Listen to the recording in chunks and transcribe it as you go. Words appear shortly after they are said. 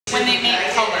they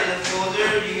make color.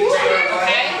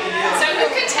 Okay? So who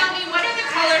can tell me what are the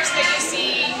colors that you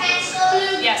see?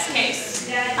 Yes, Case.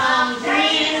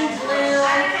 Green, blue,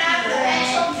 red.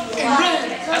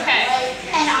 Okay.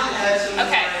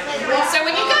 Okay. So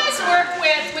when you guys work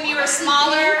with, when you were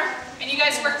smaller, and you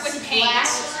guys work with paint,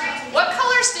 what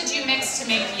colors did you mix to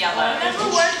make yellow? I've never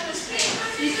worked with paint.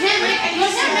 You can't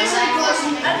mix it.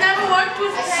 I've never worked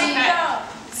with paint. Okay.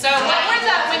 So what were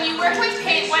the, when you work with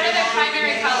paint, what are the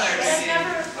primary colors? Okay.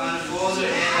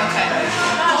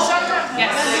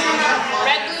 Yes.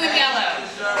 Red, blue, and yellow.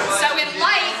 So in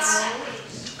light,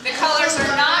 the colors are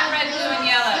not red, blue, and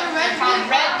yellow. They're called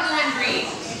red, blue, and green.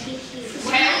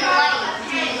 Okay?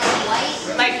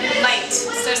 Like light.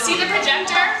 So see the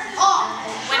projector?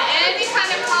 When any kind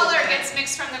of color gets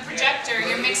mixed from the projector,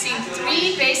 you're mixing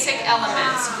three basic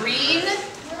elements: green, blue,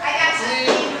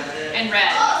 and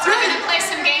red. So we're going to play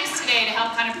some games today to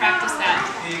help kind of practice that.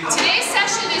 Today's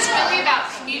session is really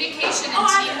about communication and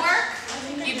teamwork.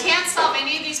 You can't solve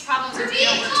any of these problems if you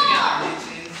don't work together.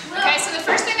 Okay, so the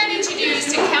first thing I need you to do